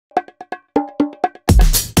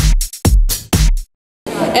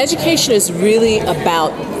Education is really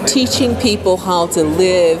about teaching people how to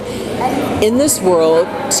live in this world,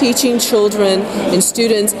 teaching children and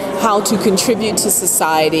students how to contribute to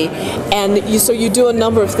society. And so you do a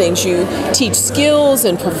number of things. You teach skills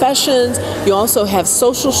and professions. You also have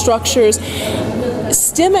social structures.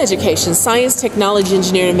 STEM education, science, technology,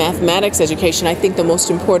 engineering, and mathematics education, I think the most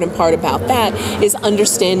important part about that is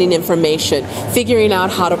understanding information, figuring out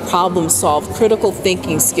how to problem solve, critical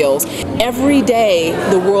thinking skills. Every day,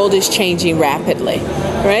 the world is changing rapidly,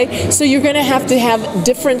 right? So you're going to have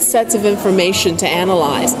different sets of information to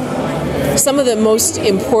analyze. Some of the most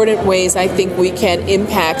important ways I think we can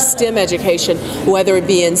impact STEM education, whether it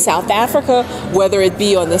be in South Africa, whether it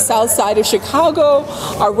be on the south side of Chicago,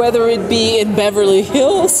 or whether it be in Beverly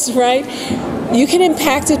Hills, right? You can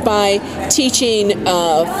impact it by teaching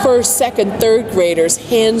first, second, third graders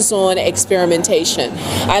hands-on experimentation.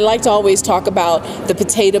 I like to always talk about the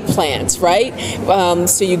potato plants, right?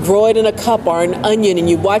 So you grow it in a cup or an onion and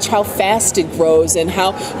you watch how fast it grows and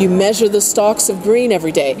how you measure the stalks of green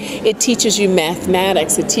every day. It teaches you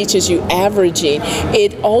mathematics, it teaches you averaging.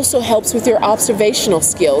 It also helps with your observational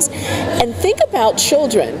skills. And think about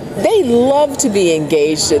children. They love to be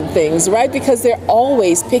engaged in things, right? Because they're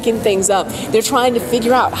always picking things up. They're trying to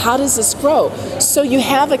figure out, how does this grow? So you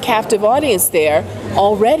have a captive audience there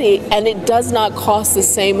already, and it does not cost the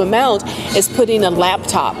same amount as putting a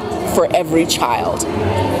laptop for every child.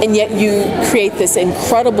 And yet you create this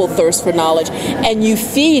incredible thirst for knowledge, and you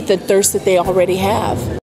feed the thirst that they already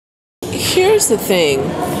have. Here's the thing.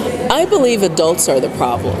 I believe adults are the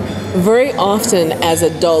problem. Very often as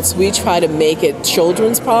adults we try to make it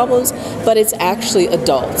children's problems, but it's actually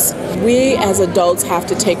adults. We as adults have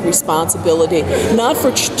to take responsibility, not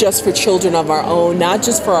for just for children of our own, not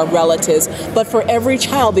just for our relatives, but for every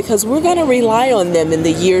child, because we're going to rely on them in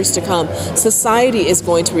the years to come. Society is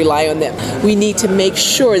going to rely on them. We need to make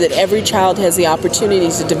sure that every child has the opportunity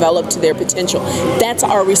to develop to their potential. That's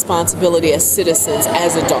our responsibility as citizens,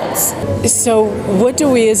 as adults. So what do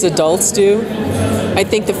we as adults do? I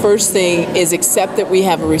think the first thing is accept that we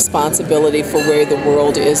have a responsibility for where the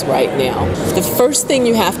world is right now. The first thing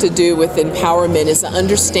you have to do with empowerment is to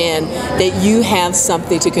understand that you have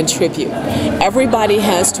something to contribute. Everybody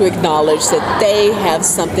has to acknowledge that they have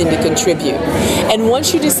something to contribute. And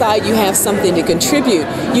once you decide you have something to contribute,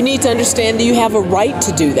 you need to understand that you have a right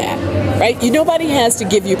to do that, right? Nobody has to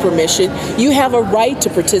give you permission. You have a right to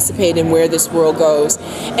participate in where this world goes.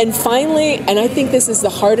 And finally, and I think this is the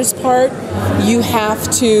hardest part, you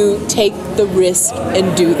have to take the risk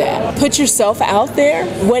and do that. Put yourself out there,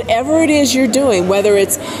 whatever it is you're doing, whether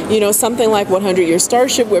it's, something like 100-Year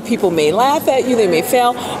Starship where people may laugh at you, they may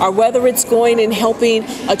fail, or whether it's going and helping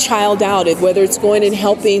a child out, whether it's going and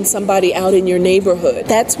helping somebody out in your neighborhood.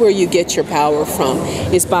 That's where you get your power from,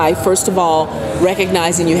 is by, first of all,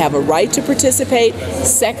 recognizing you have a right to participate,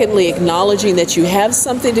 secondly, acknowledging that you have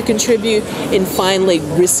something to contribute, and finally,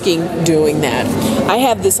 risking doing that. I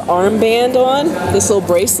have this armband on, this little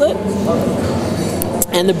bracelet,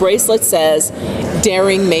 and the bracelet says,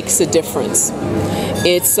 "Daring makes a difference."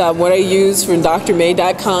 It's what I use from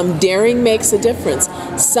drmay.com. Daring makes a difference.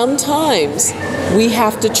 Sometimes we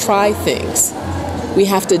have to try things. We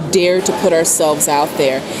have to dare to put ourselves out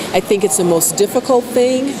there. I think it's the most difficult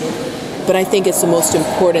thing, but I think it's the most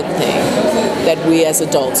important thing that we as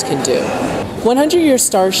adults can do. 100-Year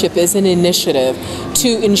Starship is an initiative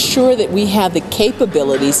to ensure that we have the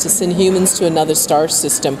capabilities to send humans to another star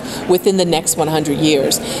system within the next 100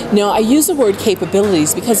 years. Now, I use the word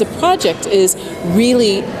capabilities because the project is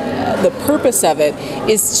really, the purpose of it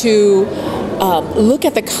is to look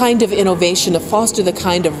at the kind of innovation, to foster the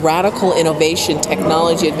kind of radical innovation,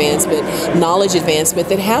 technology advancement, knowledge advancement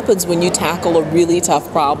that happens when you tackle a really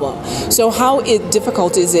tough problem. So how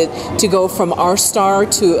difficult is it to go from our star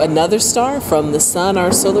to another star, from the sun,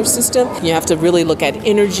 our solar system? You have to really look at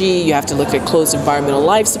energy, you have to look at closed environmental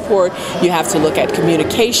life support, you have to look at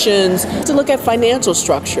communications, you have to look at financial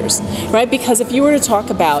structures, right? Because if you were to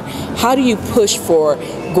talk about how do you push for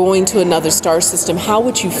going to another star system, how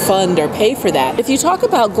would you fund or pay for that? If you talk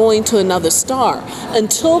about going to another star,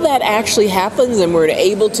 until that actually happens and we're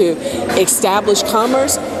able to establish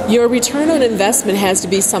commerce, your return on investment has to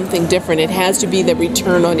be something different. It has to be the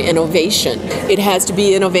return on innovation. It has to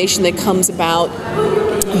be innovation that comes about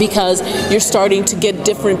because you're starting to get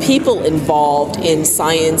different people involved in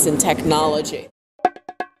science and technology.